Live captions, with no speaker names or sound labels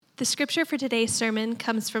The scripture for today's sermon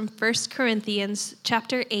comes from 1 Corinthians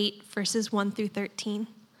chapter 8, verses 1 through 13.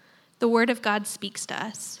 The word of God speaks to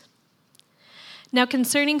us. Now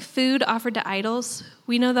concerning food offered to idols,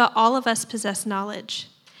 we know that all of us possess knowledge.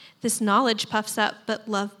 This knowledge puffs up, but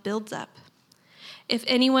love builds up. If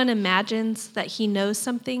anyone imagines that he knows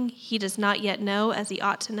something, he does not yet know as he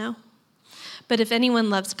ought to know. But if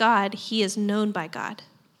anyone loves God, he is known by God.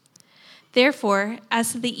 Therefore,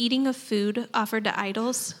 as to the eating of food offered to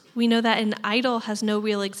idols, we know that an idol has no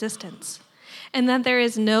real existence, and that there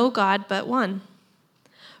is no God but one.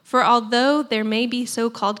 For although there may be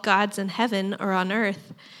so-called gods in heaven or on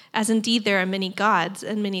earth, as indeed there are many gods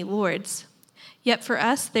and many lords, yet for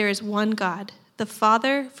us there is one God, the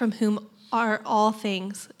Father, from whom are all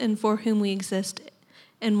things, and for whom we exist,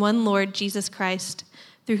 and one Lord, Jesus Christ,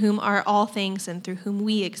 through whom are all things and through whom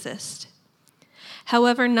we exist.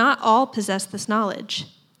 However, not all possess this knowledge,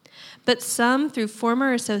 but some, through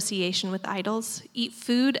former association with idols, eat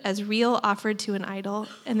food as real offered to an idol,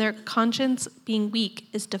 and their conscience, being weak,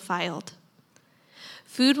 is defiled.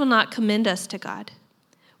 Food will not commend us to God.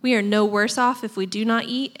 We are no worse off if we do not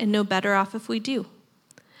eat, and no better off if we do.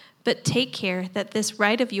 But take care that this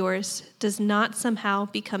right of yours does not somehow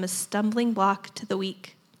become a stumbling block to the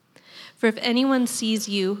weak. For if anyone sees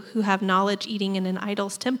you who have knowledge eating in an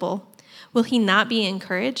idol's temple, will he not be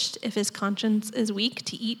encouraged if his conscience is weak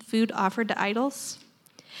to eat food offered to idols?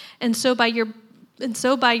 And so by your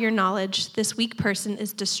knowledge, this weak person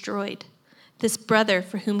is destroyed, this brother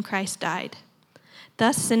for whom Christ died.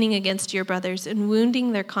 Thus sinning against your brothers and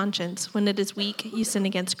wounding their conscience when it is weak, you sin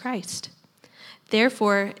against Christ.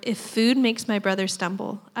 Therefore, if food makes my brother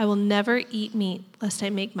stumble, I will never eat meat lest I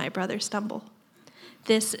make my brother stumble.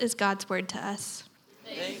 This is God's word to us.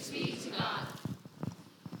 Thanks be to God.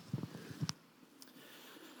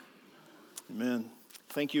 Amen.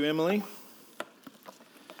 Thank you, Emily.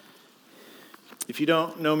 If you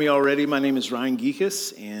don't know me already, my name is Ryan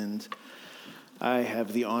Geekus, and I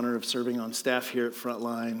have the honor of serving on staff here at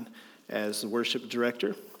Frontline as the worship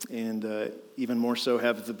director, and even more so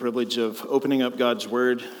have the privilege of opening up God's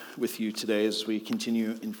Word with you today as we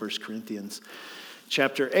continue in 1 Corinthians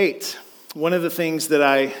chapter 8. One of the things that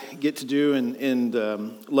I get to do and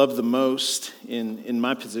love the most in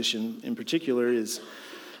my position in particular is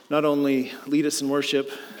not only lead us in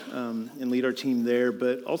worship and lead our team there,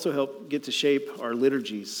 but also help get to shape our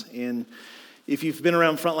liturgies. And if you've been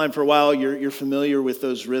around Frontline for a while, you're familiar with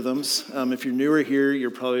those rhythms. If you're newer here,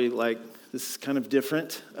 you're probably like, this is kind of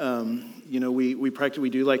different. We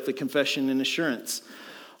do like the confession and assurance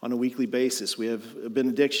on a weekly basis. We have a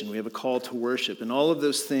benediction, we have a call to worship, and all of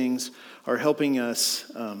those things are helping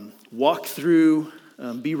us walk through,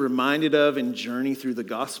 be reminded of, and journey through the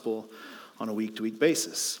gospel on a week-to-week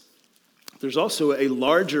basis. There's also a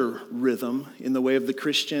larger rhythm in the way of the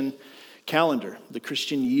Christian calendar, the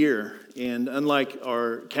Christian year. And unlike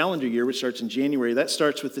our calendar year, which starts in January, that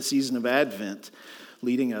starts with the season of Advent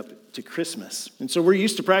leading up to Christmas. And so we're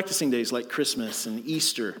used to practicing days like Christmas and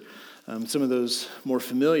Easter, some of those more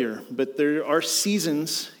familiar. But there are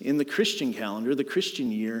seasons in the Christian calendar, the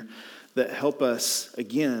Christian year, that help us,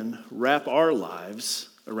 again, wrap our lives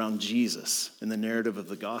around Jesus and the narrative of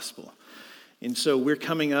the gospel. And so we're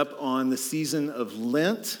coming up on the season of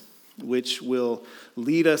Lent, which will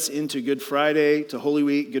lead us into Good Friday, to Holy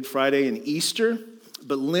Week, Good Friday, and Easter.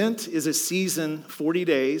 But Lent is a season, 40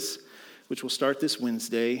 days, which will start this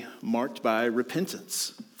Wednesday, marked by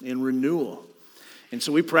repentance and renewal. And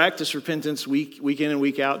so we practice repentance week in and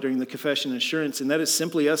week out during the confession and assurance, and that is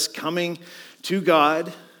simply us coming to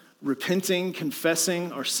God, repenting,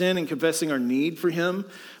 confessing our sin and confessing our need for Him,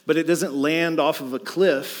 but it doesn't land off of a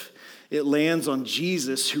cliff. It lands on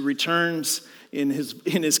Jesus, who returns in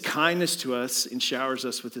his kindness to us and showers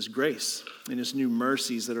us with His grace and His new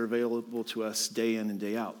mercies that are available to us day in and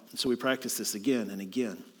day out. And so we practice this again and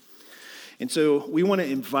again. And so we want to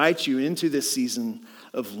invite you into this season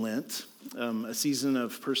of Lent, a season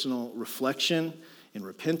of personal reflection and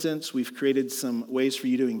repentance. We've created some ways for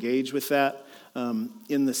you to engage with that.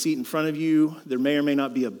 In the seat in front of you, there may or may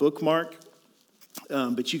not be a bookmark.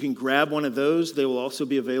 But you can grab one of those. They will also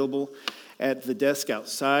be available at the desk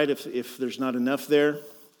outside if there's not enough there.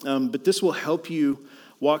 But this will help you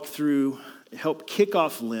help kick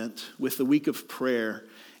off Lent with the week of prayer.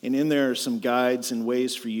 And in there are some guides and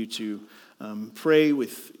ways for you to pray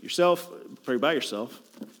with yourself, pray by yourself,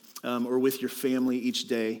 or with your family each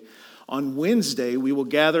day. On Wednesday, we will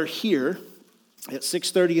gather here at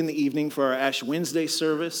 6:30 in the evening for our Ash Wednesday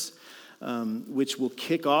service, which will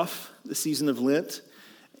kick off the season of Lent.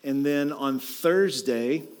 And then on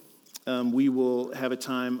Thursday, we will have a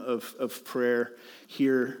time of prayer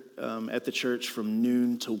here at the church from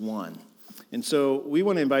noon to 1. And so we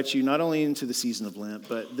want to invite you not only into the season of Lent,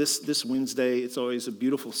 but this Wednesday, it's always a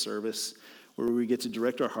beautiful service where we get to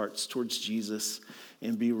direct our hearts towards Jesus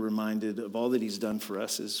and be reminded of all that he's done for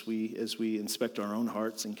us as we inspect our own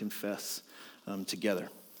hearts and confess together.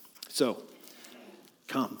 So,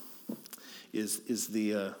 come is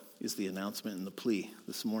the announcement and the plea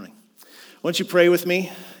this morning. Why don't you pray with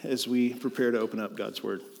me as we prepare to open up God's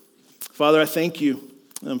Word? Father, I thank you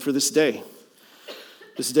for this day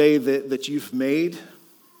that you've made,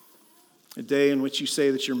 a day in which you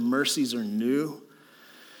say that your mercies are new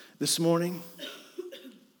this morning.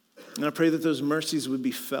 And I pray that those mercies would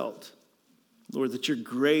be felt. Lord, that your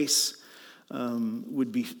grace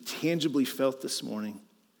would be tangibly felt this morning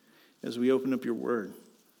as we open up your word.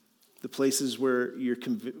 The places where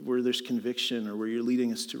there's conviction or where you're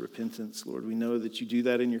leading us to repentance, Lord, we know that you do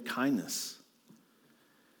that in your kindness.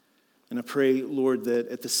 And I pray, Lord, that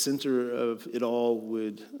at the center of it all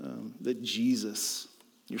that Jesus,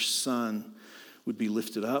 your Son, would be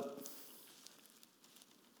lifted up,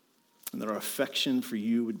 and that our affection for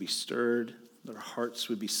you would be stirred, that our hearts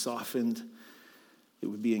would be softened, it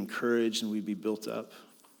would be encouraged, and we'd be built up.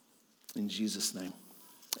 In Jesus' name,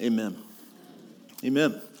 amen.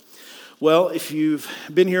 Amen. Well, if you've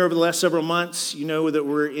been here over the last several months, you know that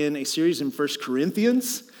we're in a series in 1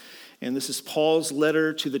 Corinthians, and this is Paul's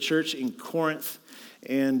letter to the church in Corinth.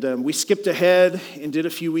 And we skipped ahead and did a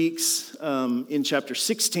few weeks in chapter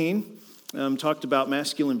 16. Talked about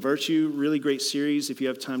masculine virtue, really great series if you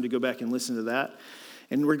have time to go back and listen to that.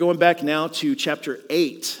 And we're going back now to chapter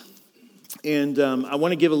 8. And I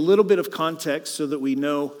want to give a little bit of context so that we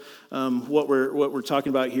know what we're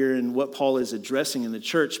talking about here and what Paul is addressing in the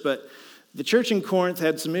church. But the church in Corinth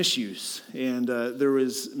had some issues, and there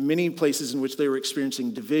was many places in which they were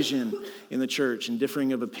experiencing division in the church and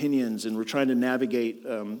differing of opinions, and were trying to navigate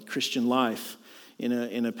Christian life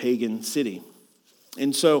in a pagan city.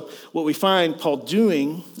 And so what we find Paul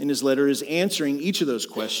doing in his letter is answering each of those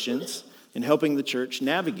questions and helping the church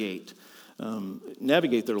navigate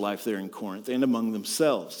their life there in Corinth and among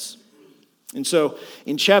themselves. And so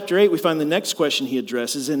in chapter 8, we find the next question he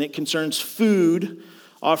addresses, and it concerns food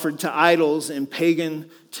offered to idols in pagan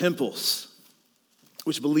temples,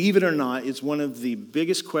 which, believe it or not, is one of the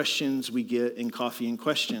biggest questions we get in Coffee and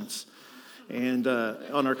Questions and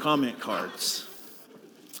on our comment cards.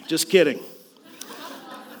 Just kidding.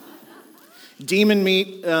 Demon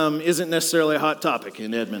meat isn't necessarily a hot topic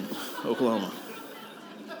in Edmond, Oklahoma.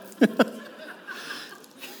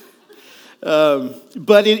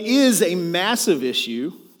 But it is a massive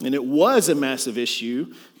issue, and it was a massive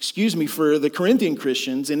issue, for the Corinthian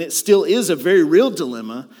Christians, and it still is a very real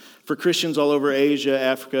dilemma for Christians all over Asia,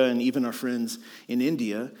 Africa, and even our friends in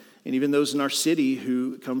India, and even those in our city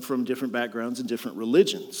who come from different backgrounds and different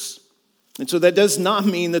religions. And so that does not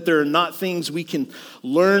mean that there are not things we can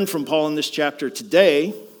learn from Paul in this chapter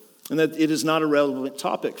today, and that it is not a relevant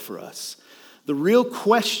topic for us. The real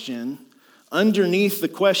question underneath the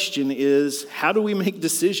question is, how do we make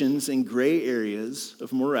decisions in gray areas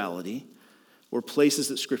of morality or places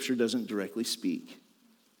that Scripture doesn't directly speak?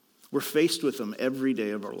 We're faced with them every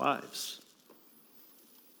day of our lives.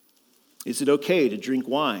 Is it okay to drink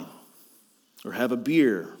wine or have a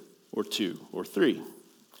beer or 2 or 3?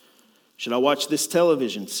 Should I watch this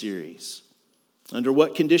television series? Under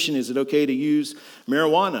what condition is it okay to use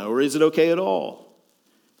marijuana, or is it okay at all?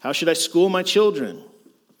 How should I school my children?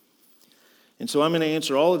 And so I'm going to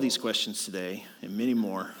answer all of these questions today and many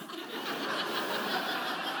more.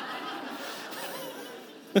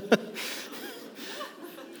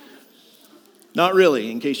 Not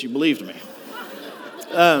really, in case you believed me.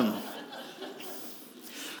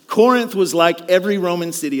 Corinth was like every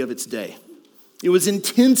Roman city of its day. It was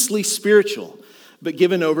intensely spiritual, but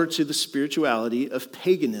given over to the spirituality of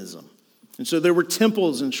paganism. And so there were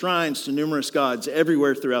temples and shrines to numerous gods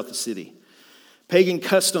everywhere throughout the city. Pagan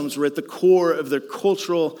customs were at the core of their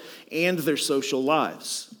cultural and their social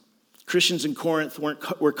lives. Christians in Corinth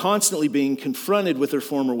were constantly being confronted with their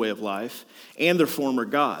former way of life and their former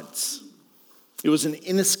gods. It was an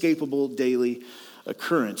inescapable daily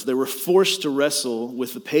occurrence. They were forced to wrestle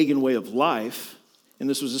with the pagan way of life, and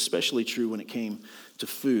this was especially true when it came to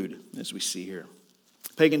food, as we see here.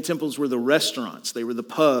 Pagan temples were the restaurants, they were the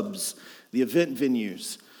pubs, the event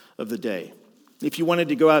venues of the day. If you wanted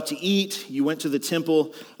to go out to eat, you went to the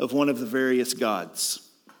temple of one of the various gods.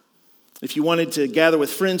 If you wanted to gather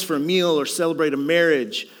with friends for a meal or celebrate a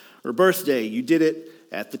marriage or birthday, you did it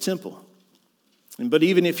at the temple. But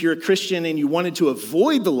even if you're a Christian and you wanted to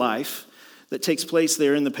avoid the life that takes place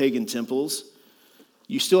there in the pagan temples,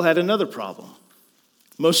 you still had another problem.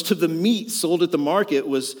 Most of the meat sold at the market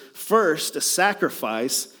was first a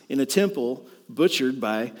sacrifice in a temple butchered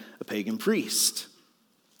by a pagan priest.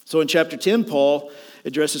 So in chapter 10, Paul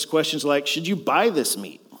addresses questions like, should you buy this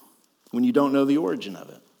meat when you don't know the origin of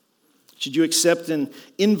it? Should you accept an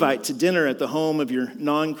invite to dinner at the home of your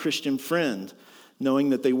non-Christian friend, knowing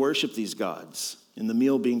that they worship these gods? And the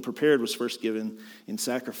meal being prepared was first given in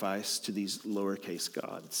sacrifice to these lowercase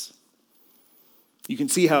gods. You can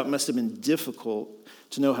see how it must have been difficult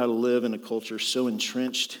to know how to live in a culture so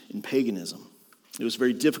entrenched in paganism. It was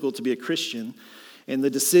very difficult to be a Christian, and the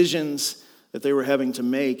decisions that they were having to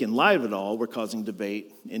make in light of it all were causing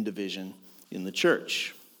debate and division in the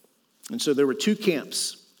church. And so there were two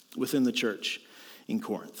camps within the church in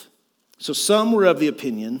Corinth. So some were of the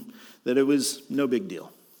opinion that it was no big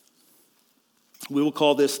deal. We will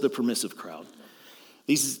call this the permissive crowd.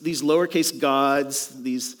 These lowercase gods,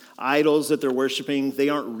 these idols that they're worshiping, they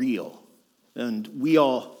aren't real. And we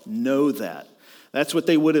all know that. That's what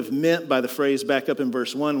they would have meant by the phrase back up in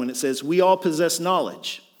verse 1 when it says, we all possess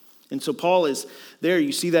knowledge. And so Paul is there,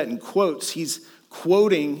 you see that in quotes. He's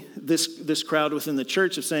quoting this crowd within the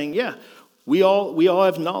church of saying, yeah, we all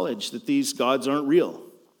have knowledge that these gods aren't real.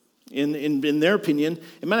 In their opinion,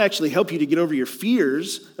 it might actually help you to get over your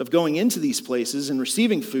fears of going into these places and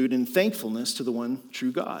receiving food in thankfulness to the one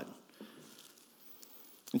true God.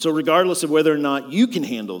 And so regardless of whether or not you can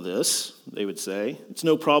handle this, they would say, it's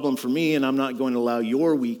no problem for me, and I'm not going to allow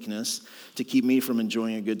your weakness to keep me from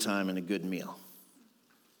enjoying a good time and a good meal.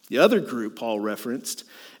 The other group Paul referenced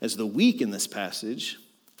as the weak in this passage,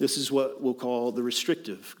 this is what we'll call the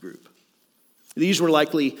restrictive group. These were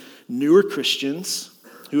likely newer Christians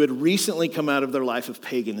who had recently come out of their life of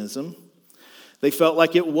paganism. They felt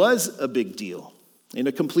like it was a big deal and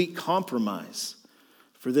a complete compromise.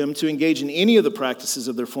 For them to engage in any of the practices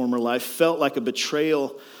of their former life felt like a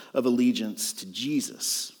betrayal of allegiance to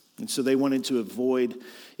Jesus. And so they wanted to avoid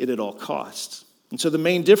it at all costs. And so the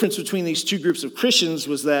main difference between these two groups of Christians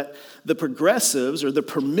was that the progressives, or the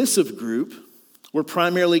permissive group, were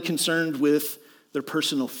primarily concerned with their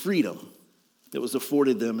personal freedom that was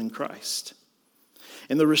afforded them in Christ.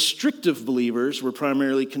 And the restrictive believers were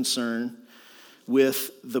primarily concerned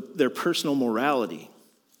with their personal morality.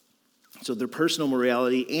 So their personal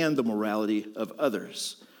morality and the morality of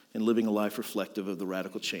others, and living a life reflective of the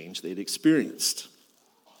radical change they'd experienced.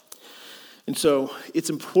 And so it's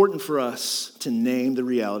important for us to name the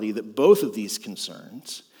reality that both of these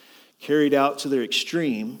concerns, carried out to their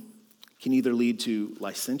extreme, can either lead to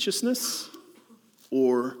licentiousness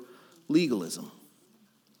or legalism.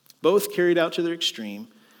 Both carried out to their extreme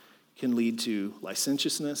can lead to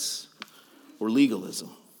licentiousness or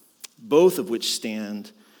legalism, both of which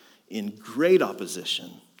stand in great opposition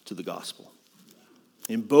to the gospel,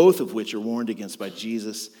 and both of which are warned against by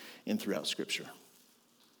Jesus and throughout Scripture.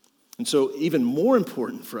 And so even more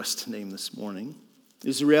important for us to name this morning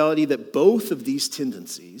is the reality that both of these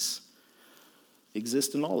tendencies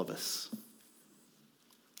exist in all of us.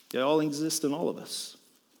 They all exist in all of us.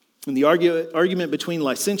 And the argument between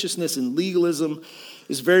licentiousness and legalism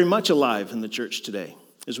is very much alive in the church today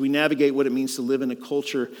as we navigate what it means to live in a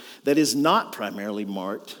culture that is not primarily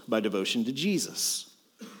marked by devotion to Jesus.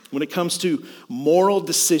 When it comes to moral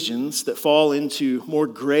decisions that fall into more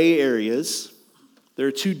gray areas, there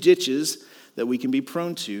are two ditches that we can be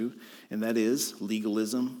prone to, and that is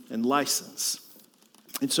legalism and license.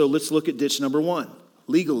 And so let's look at ditch number 1,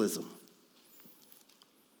 legalism.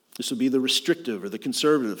 This would be the restrictive or the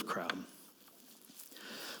conservative crowd.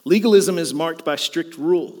 Legalism is marked by strict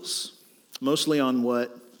rules, mostly on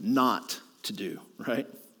what not to do, right?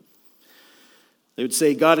 They would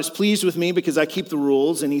say, God is pleased with me because I keep the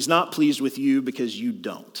rules, and he's not pleased with you because you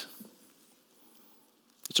don't.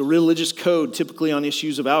 It's a religious code typically on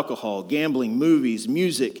issues of alcohol, gambling, movies,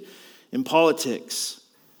 music, and politics.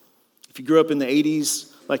 If you grew up in the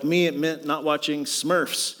 80s, like me, it meant not watching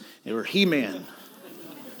Smurfs or He-Man.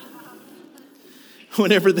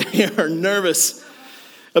 Whenever they are nervous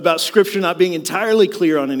about Scripture not being entirely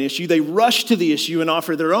clear on an issue, they rush to the issue and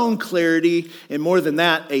offer their own clarity, and more than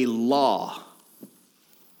that, a law.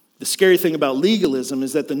 The scary thing about legalism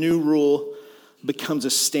is that the new rule becomes a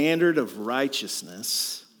standard of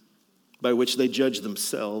righteousness by which they judge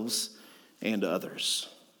themselves and others,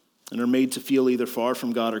 and are made to feel either far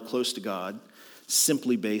from God or close to God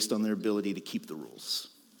simply based on their ability to keep the rules.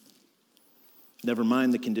 Never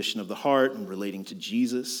mind the condition of the heart and relating to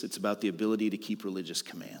Jesus. It's about the ability to keep religious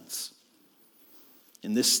commands.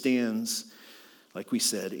 And this stands, like we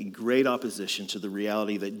said, in great opposition to the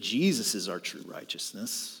reality that Jesus is our true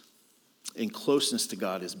righteousness, and closeness to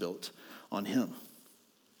God is built on him.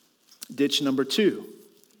 Ditch number 2,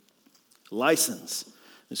 License.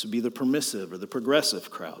 This would be the permissive or the progressive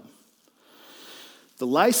crowd. The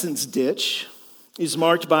license ditch is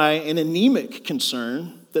marked by an anemic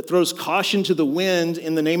concern that throws caution to the wind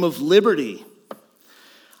in the name of liberty.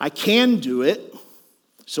 I can do it,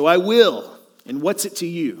 so I will. And what's it to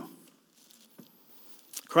you?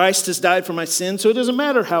 Christ has died for my sins, so it doesn't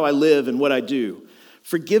matter how I live and what I do.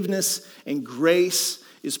 Forgiveness and grace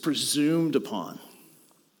is presumed upon.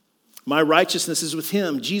 My righteousness is with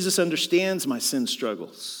him. Jesus understands my sin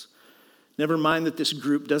struggles. Never mind that this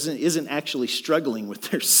group isn't actually struggling with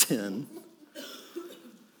their sin.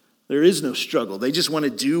 There is no struggle. They just want to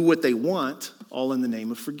do what they want, all in the name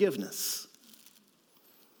of forgiveness.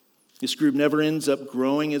 This group never ends up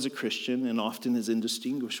growing as a Christian and often is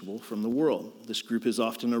indistinguishable from the world. This group is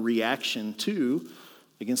often a reaction to,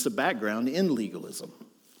 against a background in legalism.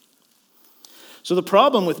 So the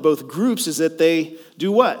problem with both groups is that they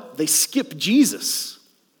do what? They skip Jesus.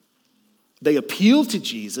 They appeal to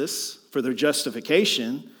Jesus for their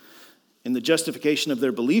justification and the justification of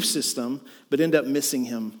their belief system, but end up missing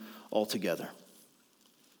him altogether.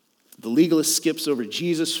 The legalist skips over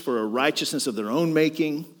Jesus for a righteousness of their own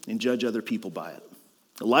making and judge other people by it.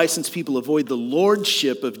 The licensed people avoid the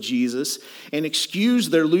lordship of Jesus and excuse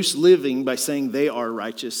their loose living by saying they are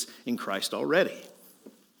righteous in Christ already.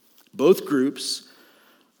 Both groups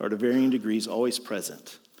are to varying degrees always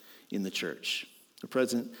present in the church. They're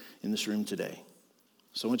present in this room today.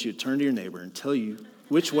 So I want you to turn to your neighbor and tell you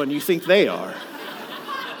which one you think they are.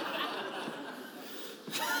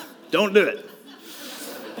 Don't do it.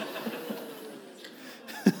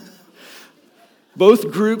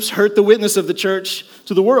 Both groups hurt the witness of the church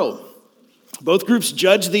to the world. Both groups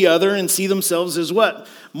judge the other and see themselves as what?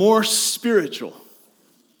 More spiritual.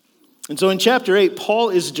 And so in chapter 8, Paul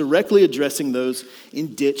is directly addressing those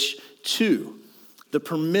in ditch 2, the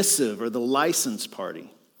permissive or the license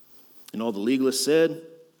party. And all the legalists said,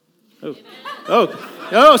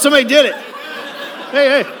 oh, somebody did it.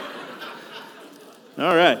 Hey.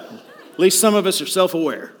 All right. At least some of us are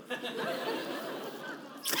self-aware.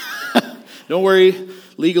 Don't worry,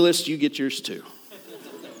 legalists, you get yours too.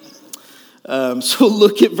 So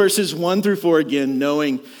look at verses 1 through 4 again,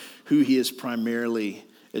 knowing who he is primarily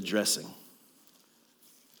addressing.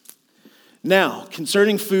 Now,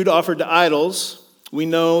 concerning food offered to idols, we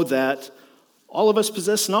know that all of us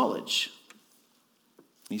possess knowledge.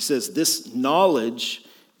 He says this knowledge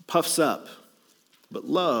puffs up, but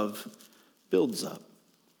love builds up.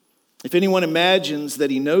 If anyone imagines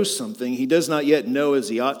that he knows something, he does not yet know as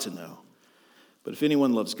he ought to know. But if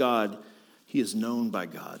anyone loves God, he is known by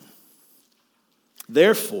God.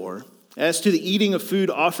 Therefore, as to the eating of food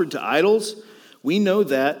offered to idols, we know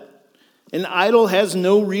that an idol has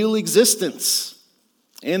no real existence,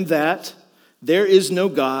 and that there is no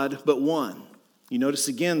God but one. You notice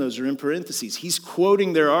again, those are in parentheses. He's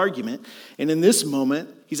quoting their argument, and in this moment,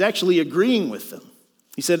 he's actually agreeing with them.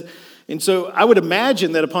 He said, and so I would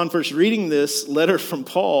imagine that upon first reading this letter from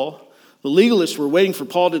Paul, the legalists were waiting for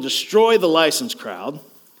Paul to destroy the licensed crowd.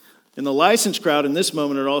 And the licensed crowd in this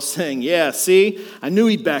moment are all saying, yeah, see, I knew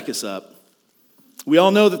he'd back us up. We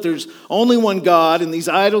all know that there's only one God, and these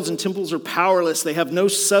idols and temples are powerless. They have no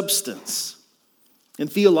substance.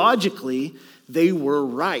 And theologically, they were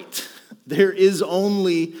right. There is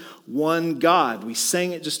only one God. We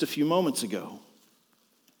sang it just a few moments ago.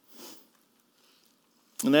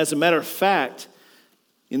 And as a matter of fact,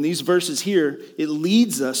 in these verses here, it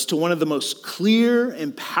leads us to one of the most clear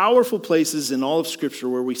and powerful places in all of Scripture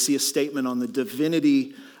where we see a statement on the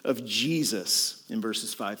divinity of Jesus in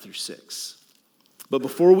verses 5 through 6. But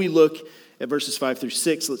before we look at verses 5 through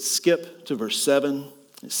 6, let's skip to verse 7.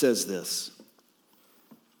 It says this.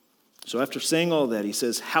 So after saying all that, he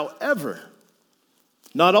says, however,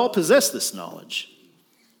 not all possess this knowledge,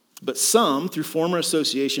 but some, through former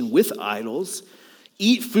association with idols,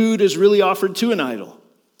 eat food as really offered to an idol,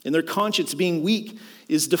 and their conscience, being weak,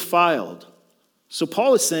 is defiled. So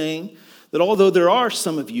Paul is saying that although there are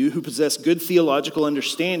some of you who possess good theological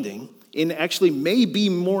understanding and actually may be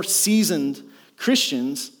more seasoned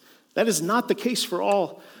Christians, that is not the case for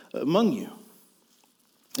all among you.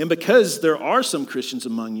 And because there are some Christians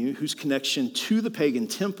among you whose connection to the pagan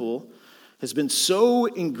temple has been so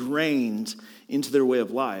ingrained into their way of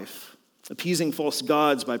life, appeasing false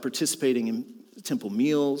gods by participating in temple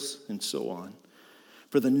meals and so on,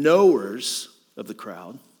 for the knowers of the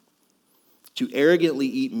crowd to arrogantly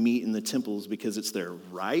eat meat in the temples because it's their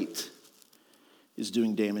right is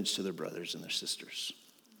doing damage to their brothers and their sisters.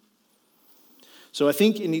 So I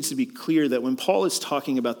think it needs to be clear that when Paul is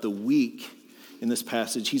talking about the weak in this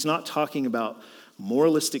passage, he's not talking about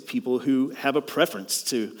moralistic people who have a preference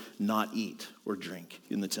to not eat or drink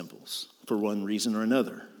in the temples. for one reason or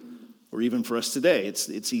another. Or even for us today,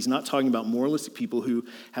 he's not talking about moralistic people who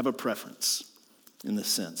have a preference in this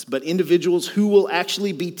sense, but individuals who will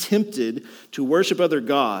actually be tempted to worship other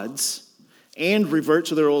gods and revert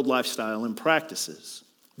to their old lifestyle and practices.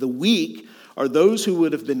 The weak are those who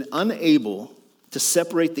would have been unable to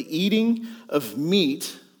separate the eating of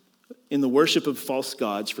meat in the worship of false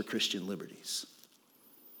gods for Christian liberties.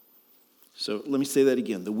 So let me say that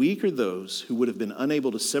again. The weak are those who would have been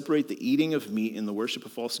unable to separate the eating of meat in the worship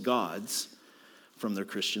of false gods from their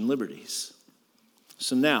Christian liberties.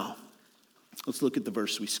 So now, let's look at the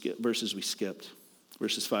verses we skipped,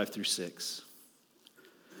 verses 5 through 6.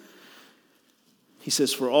 He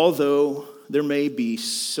says, "For although there may be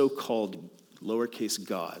so-called lowercase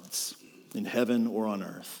gods in heaven or on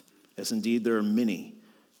earth, as indeed there are many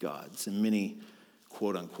gods and many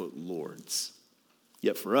quote-unquote lords,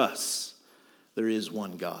 yet for us there is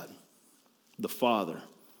one God, the Father,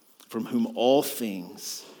 from whom all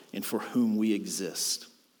things and for whom we exist,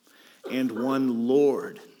 and one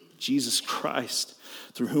Lord, Jesus Christ,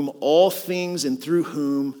 through whom all things and through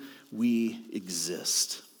whom we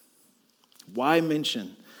exist." Why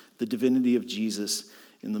mention the divinity of Jesus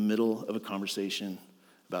in the middle of a conversation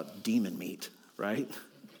about demon meat, right?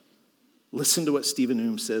 Listen to what Stephen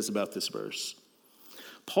Oom says about this verse.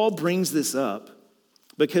 Paul brings this up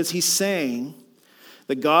because he's saying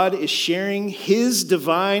that God is sharing his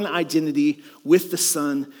divine identity with the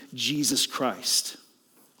Son, Jesus Christ.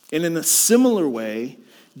 And in a similar way,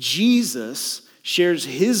 Jesus shares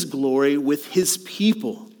his glory with his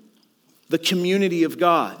people, the community of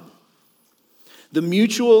God. The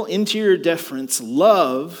mutual interior deference,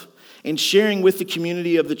 love, and sharing with the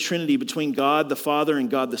community of the Trinity between God the Father and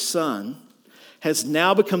God the Son has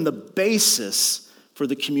now become the basis for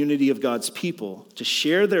the community of God's people to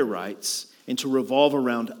share their rights and to revolve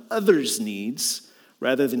around others' needs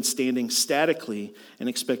rather than standing statically and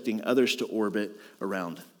expecting others to orbit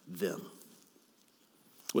around them.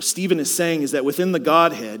 What Stephen is saying is that within the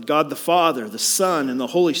Godhead, God the Father, the Son, and the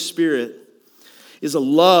Holy Spirit is a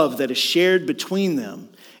love that is shared between them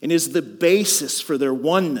and is the basis for their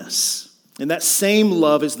oneness. And that same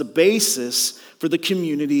love is the basis for the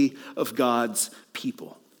community of God's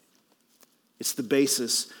people. It's the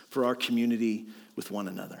basis for our community with one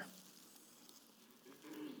another.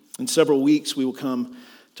 In several weeks, we will come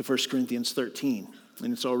to 1 Corinthians 13,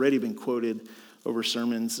 and it's already been quoted over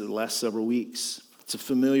sermons the last several weeks. It's a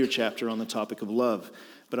familiar chapter on the topic of love,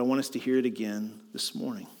 but I want us to hear it again this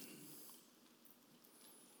morning.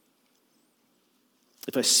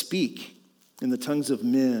 If I speak in the tongues of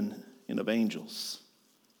men and of angels,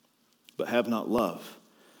 but have not love,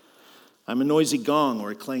 I'm a noisy gong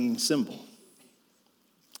or a clanging cymbal.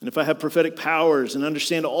 And if I have prophetic powers and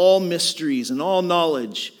understand all mysteries and all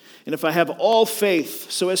knowledge, and if I have all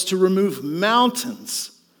faith so as to remove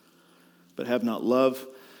mountains, but have not love,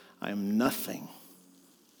 I am nothing.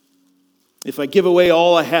 If I give away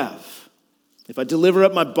all I have, if I deliver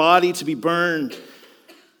up my body to be burned,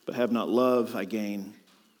 but have not love, I gain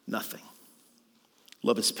nothing.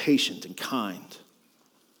 Love is patient and kind.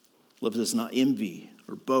 Love does not envy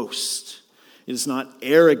or boast. It is not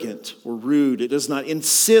arrogant or rude. It does not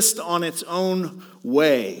insist on its own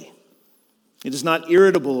way. It is not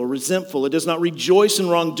irritable or resentful. It does not rejoice in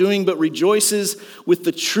wrongdoing, but rejoices with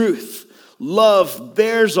the truth. Love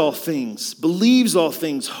bears all things, believes all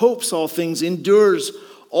things, hopes all things, endures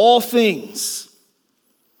all things.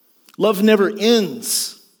 Love never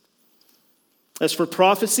ends. As for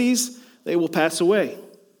prophecies, they will pass away.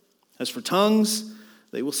 As for tongues,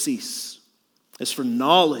 they will cease. As for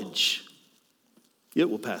knowledge, it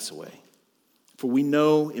will pass away. For we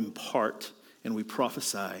know in part, and we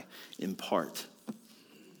prophesy in part.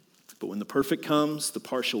 But when the perfect comes, the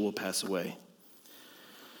partial will pass away.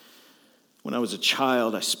 When I was a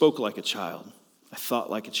child, I spoke like a child. I thought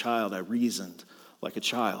like a child. I reasoned like a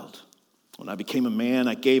child. When I became a man,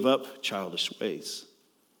 I gave up childish ways.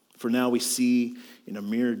 For now we see in a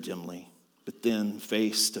mirror dimly, but then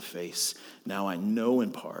face to face. Now I know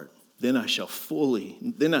in part. Then I shall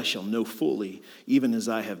know fully, even as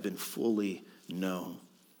I have been fully known.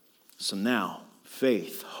 So now,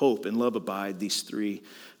 faith, hope, and love abide, these three.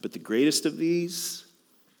 But the greatest of these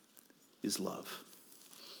is love.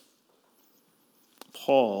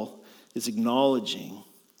 Paul is acknowledging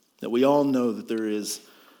that we all know that there is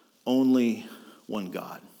only one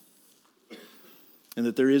God, and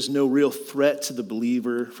that there is no real threat to the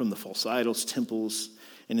believer from the false idols, temples,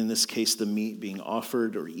 and in this case, the meat being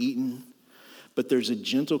offered or eaten. But there's a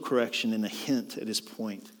gentle correction and a hint at his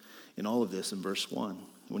point in all of this in verse 1,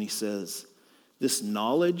 when he says, this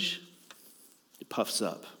knowledge, it puffs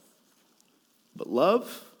up, but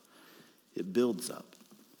love, it builds up.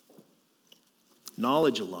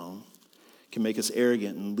 Knowledge alone can make us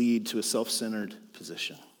arrogant and lead to a self-centered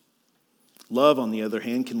position. Love, on the other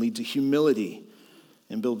hand, can lead to humility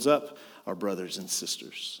and builds up our brothers and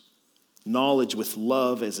sisters. Knowledge with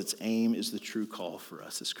love as its aim is the true call for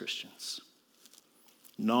us as Christians.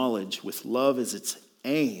 Knowledge with love as its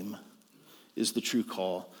aim is the true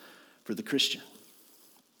call for the Christian.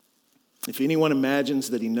 If anyone imagines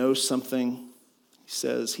that he knows something, he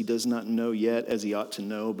says he does not know yet as he ought to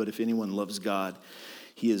know, but if anyone loves God,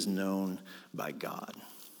 he is known by God.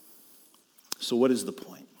 So what is the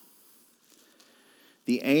point?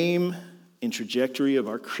 The aim and trajectory of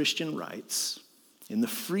our Christian rights and the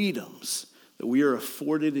freedoms that we are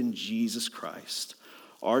afforded in Jesus Christ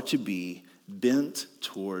are to be bent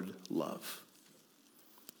toward love.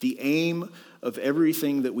 The aim of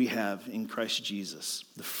everything that we have in Christ Jesus,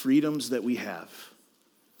 the freedoms that we have,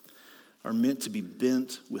 are meant to be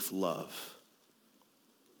bent with love.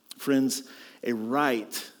 Friends, a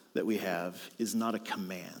right that we have is not a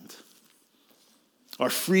command. Our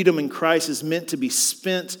freedom in Christ is meant to be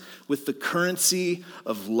spent with the currency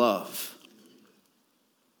of love.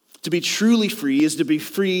 To be truly free is to be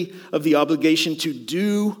free of the obligation to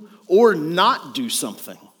do or not do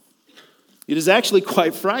something. It is actually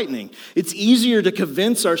quite frightening. It's easier to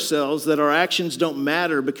convince ourselves that our actions don't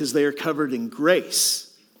matter because they are covered in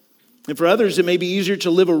grace. And for others, it may be easier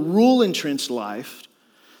to live a rule-entrenched life,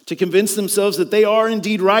 to convince themselves that they are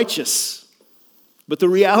indeed righteous. But the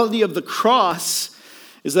reality of the cross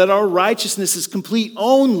is that our righteousness is complete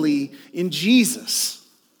only in Jesus.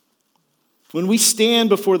 When we stand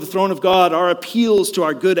before the throne of God, our appeals to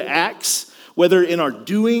our good acts, whether in our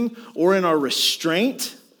doing or in our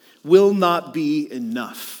restraint, will not be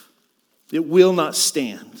enough. It will not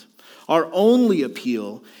stand. Our only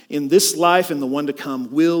appeal in this life and the one to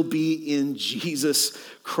come will be in Jesus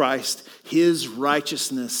Christ, his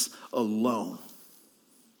righteousness alone.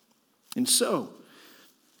 And so,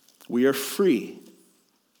 we are free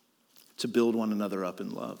to build one another up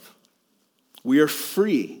in love. We are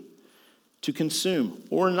free to consume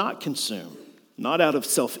or not consume, not out of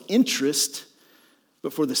self-interest,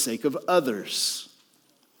 but for the sake of others.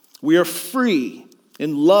 We are free,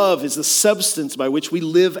 and love is the substance by which we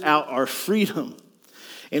live out our freedom.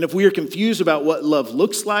 And if we are confused about what love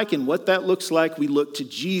looks like and what that looks like, we look to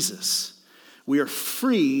Jesus. We are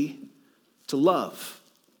free to love.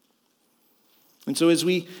 And so as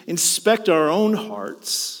we inspect our own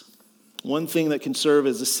hearts, one thing that can serve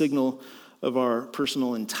as a signal of our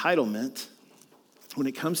personal entitlement when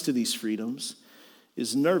it comes to these freedoms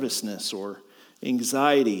is nervousness or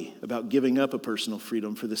anxiety about giving up a personal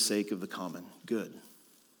freedom for the sake of the common good.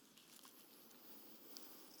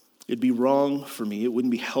 It'd be wrong for me, it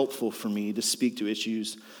wouldn't be helpful for me to speak to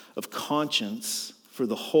issues of conscience for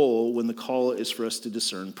the whole when the call is for us to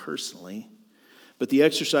discern personally. But the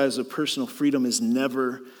exercise of personal freedom is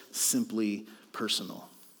never simply personal.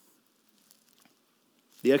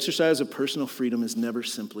 The exercise of personal freedom is never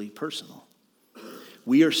simply personal.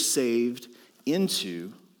 We are saved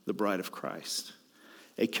into the bride of Christ,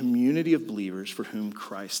 a community of believers for whom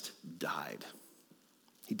Christ died.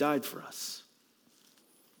 He died for us.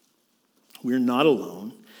 We are not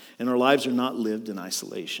alone, and our lives are not lived in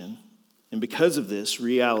isolation. And because of this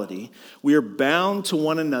reality, we are bound to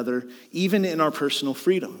one another even in our personal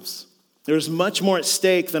freedoms. There is much more at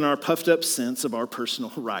stake than our puffed up sense of our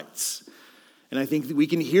personal rights. And I think that we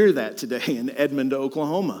can hear that today in Edmond,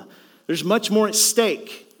 Oklahoma. There's much more at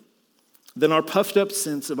stake than our puffed up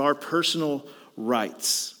sense of our personal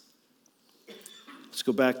rights. Let's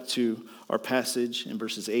go back to our passage in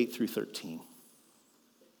verses 8 through 13.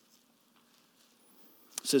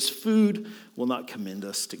 It says, food will not commend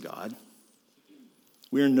us to God.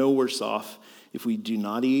 We are no worse off if we do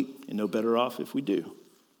not eat, and no better off if we do.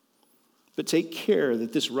 But take care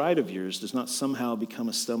that this right of yours does not somehow become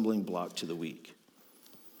a stumbling block to the weak.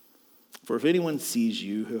 For if anyone sees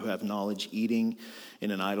you who have knowledge eating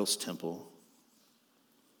in an idol's temple,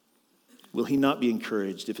 will he not be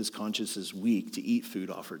encouraged if his conscience is weak to eat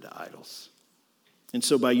food offered to idols? And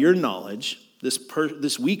so by your knowledge,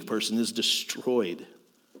 this weak person is destroyed.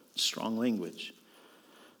 Strong language.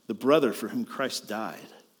 The brother for whom Christ died.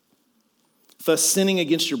 Thus, sinning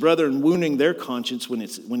against your brother and wounding their conscience when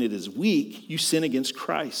it is weak, you sin against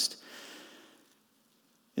Christ.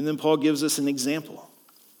 And then Paul gives us an example.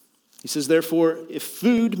 He says, therefore, if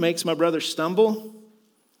food makes my brother stumble,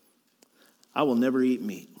 I will never eat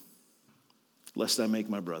meat, lest I make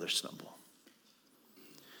my brother stumble.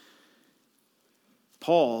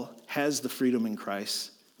 Paul has the freedom in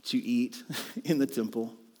Christ to eat in the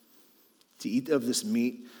temple, to eat of this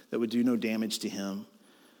meat that would do no damage to him.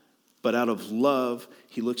 But out of love,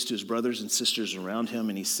 he looks to his brothers and sisters around him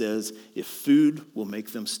and he says, if food will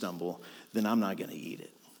make them stumble, then I'm not going to eat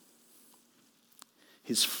it.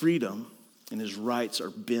 His freedom and his rights are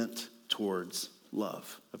bent towards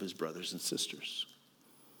love of his brothers and sisters.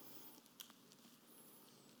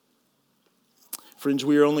 Friends,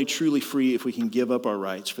 we are only truly free if we can give up our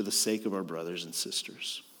rights for the sake of our brothers and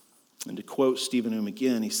sisters. And to quote Stephen Hume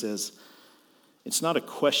again, he says, it's not a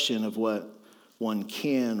question of what one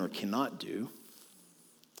can or cannot do.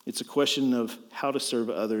 It's a question of how to serve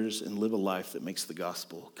others and live a life that makes the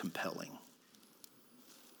gospel compelling.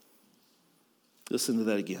 Listen to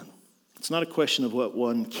that again. It's not a question of what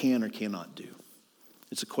one can or cannot do.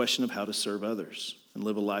 It's a question of how to serve others and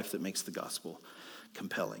live a life that makes the gospel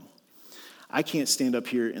compelling. I can't stand up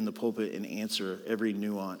here in the pulpit and answer every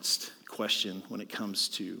nuanced question when it comes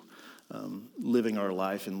to living our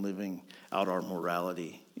life and living out our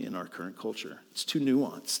morality in our current culture. It's too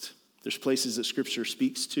nuanced. There's places that Scripture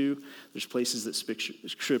speaks to. There's places that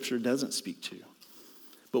Scripture doesn't speak to.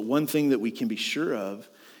 But one thing that we can be sure of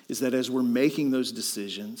is that as we're making those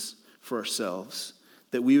decisions for ourselves,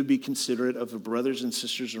 that we would be considerate of the brothers and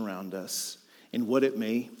sisters around us and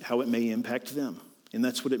how it may impact them. And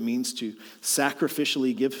that's what it means to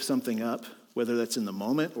sacrificially give something up, whether that's in the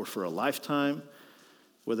moment or for a lifetime,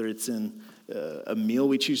 whether it's in a meal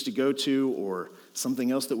we choose to go to or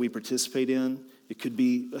something else that we participate in. It could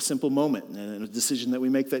be a simple moment and a decision that we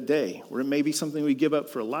make that day, or it may be something we give up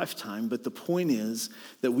for a lifetime. But the point is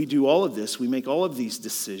that we do all of this, we make all of these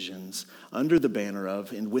decisions under the banner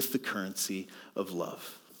of and with the currency of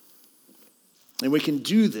love. And we can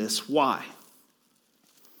do this, why?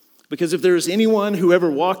 Because if there is anyone who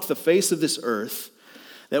ever walked the face of this earth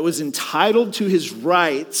that was entitled to his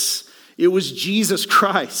rights, it was Jesus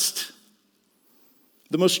Christ.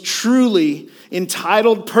 The most truly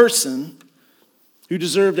entitled person who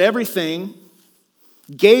deserved everything,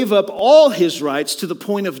 gave up all his rights to the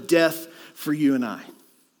point of death for you and I.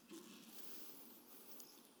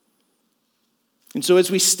 And so as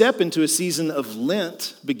we step into a season of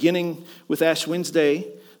Lent, beginning with Ash Wednesday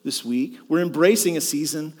this week, we're embracing a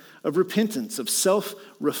season of repentance, of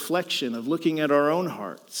self-reflection, of looking at our own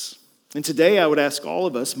hearts. And today I would ask all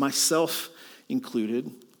of us, myself included,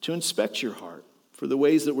 to inspect your heart for the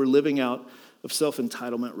ways that we're living out of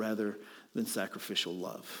self-entitlement rather than sacrificial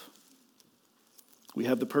love. We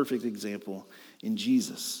have the perfect example in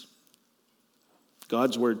Jesus.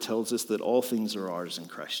 God's word tells us that all things are ours in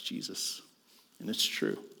Christ Jesus, and it's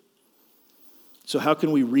true. So how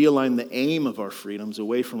can we realign the aim of our freedoms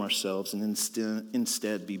away from ourselves and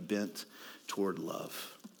instead be bent toward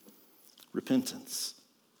love? Repentance.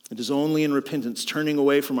 It is only in repentance, turning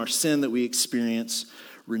away from our sin, that we experience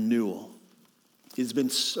renewal. It's been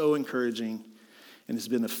so encouraging, and it's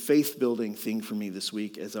been a faith-building thing for me this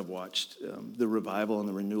week as I've watched the revival and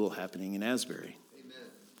the renewal happening in Asbury. Amen.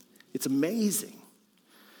 It's amazing.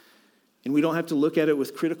 And we don't have to look at it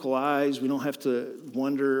with critical eyes. We don't have to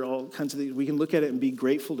wonder all kinds of things. We can look at it and be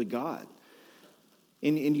grateful to God.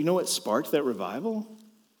 And you know what sparked that revival?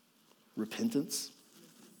 Repentance.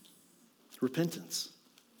 Repentance.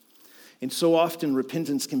 And so often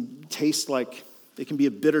repentance can taste like, it can be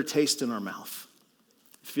a bitter taste in our mouth.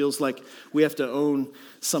 It feels like we have to own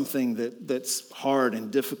something that's hard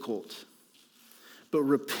and difficult. But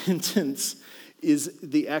repentance is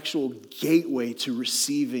the actual gateway to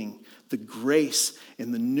receiving the grace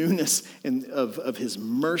and the newness of his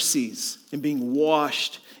mercies and being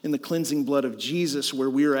washed in the cleansing blood of Jesus, where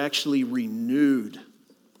we are actually renewed.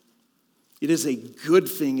 It is a good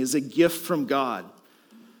thing, it is a gift from God.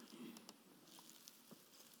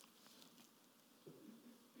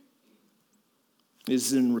 It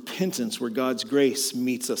is in repentance where God's grace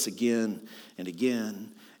meets us again and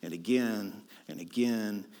again and again and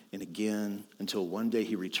again and again until one day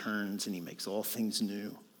he returns and he makes all things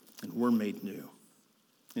new and we're made new.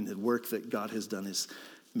 And the work that God has done is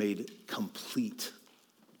made complete.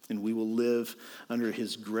 And we will live under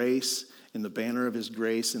his grace, in the banner of his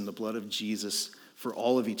grace, in the blood of Jesus for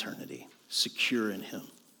all of eternity, secure in him.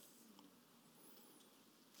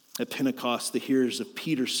 At Pentecost, the hearers of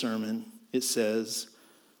Peter's sermon, it says,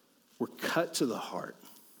 were cut to the heart.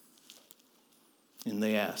 And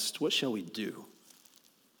they asked, what shall we do?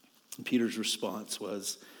 And Peter's response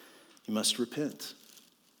was, you must repent.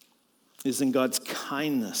 It is in God's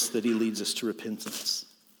kindness that he leads us to repentance.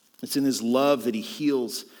 It's in his love that he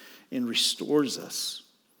heals and restores us.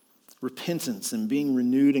 Repentance and being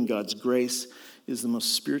renewed in God's grace is the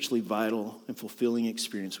most spiritually vital and fulfilling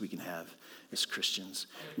experience we can have as Christians.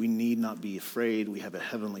 We need not be afraid. We have a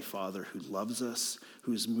heavenly Father who loves us,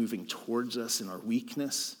 who is moving towards us in our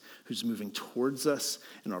weakness, who's moving towards us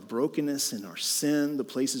in our brokenness, in our sin, the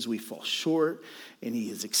places we fall short, and he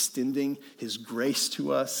is extending his grace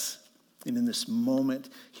to us. And in this moment,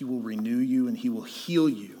 he will renew you and he will heal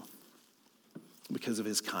you because of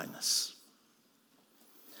his kindness.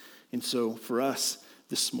 And so for us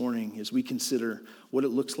this morning, as we consider what it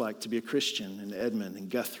looks like to be a Christian in Edmond and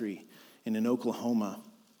Guthrie and in Oklahoma,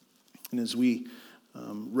 and as we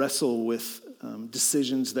wrestle with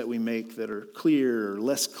decisions that we make that are clear or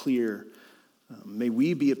less clear, may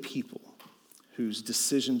we be a people whose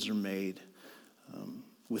decisions are made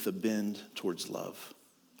with a bend towards love,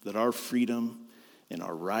 that our freedom and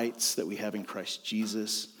our rights that we have in Christ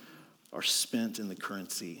Jesus are spent in the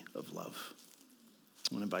currency of love.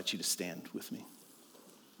 I want to invite you to stand with me.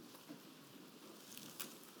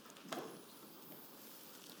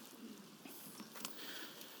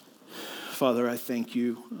 Father, I thank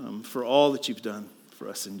you for all that you've done for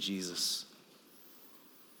us in Jesus.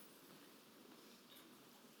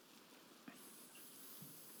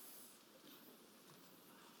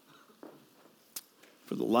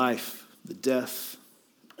 For the life, the death,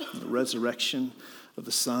 and the resurrection of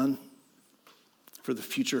the Son, for the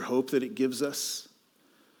future hope that it gives us,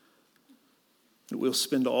 that we'll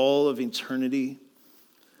spend all of eternity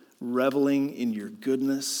reveling in your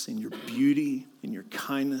goodness, in your beauty, in your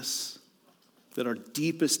kindness, that our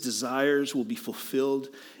deepest desires will be fulfilled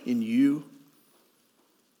in you,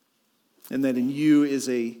 and that in you is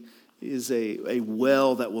a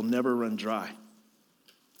well that will never run dry.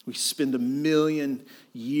 We spend 1,000,000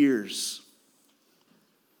 years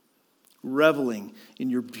reveling in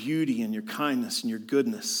your beauty and your kindness and your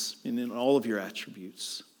goodness and in all of your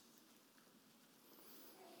attributes.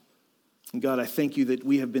 And God, I thank you that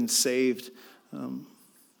we have been saved,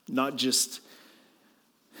 not just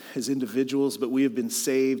as individuals, but we have been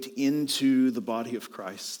saved into the body of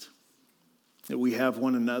Christ, that we have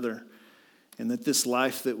one another, and that this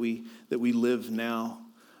life that we live now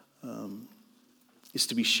is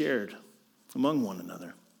to be shared among one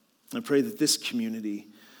another. I pray that this community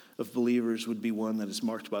of believers would be one that is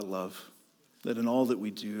marked by love, that in all that we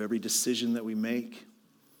do, every decision that we make,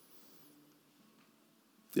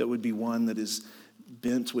 that would be one that is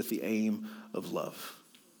bent with the aim of love.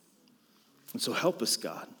 And so help us,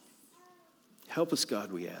 God. Help us,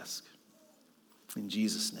 God, we ask. In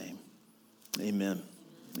Jesus' name, amen.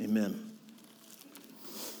 Amen.